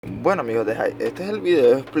Bueno amigos de Hi, este es el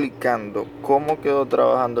video explicando cómo quedó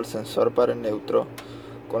trabajando el sensor pare neutro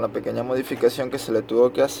con la pequeña modificación que se le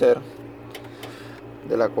tuvo que hacer,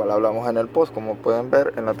 de la cual hablamos en el post. Como pueden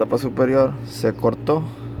ver, en la tapa superior se cortó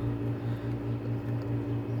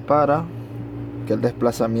para que el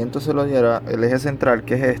desplazamiento se lo diera el eje central,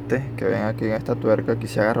 que es este, que ven aquí en esta tuerca. Aquí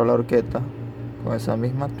se agarró la horqueta con esa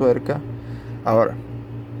misma tuerca. Ahora,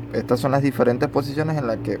 estas son las diferentes posiciones en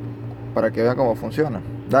las que, para que vean cómo funciona.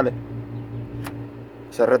 Dale.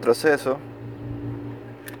 Ese retroceso,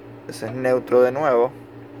 ese es neutro de nuevo,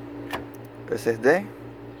 ese es D,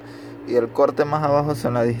 y el corte más abajo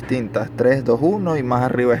son las distintas 3, 2, 1 y más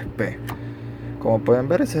arriba es P. Como pueden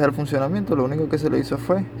ver, ese es el funcionamiento. Lo único que se le hizo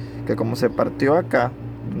fue que, como se partió acá,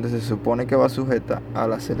 donde se supone que va sujeta a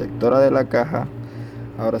la selectora de la caja,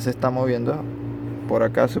 ahora se está moviendo por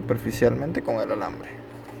acá superficialmente con el alambre.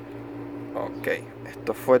 Ok,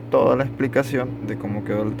 esto fue toda la explicación de cómo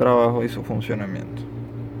quedó el trabajo y su funcionamiento.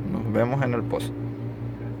 Nos vemos en el post.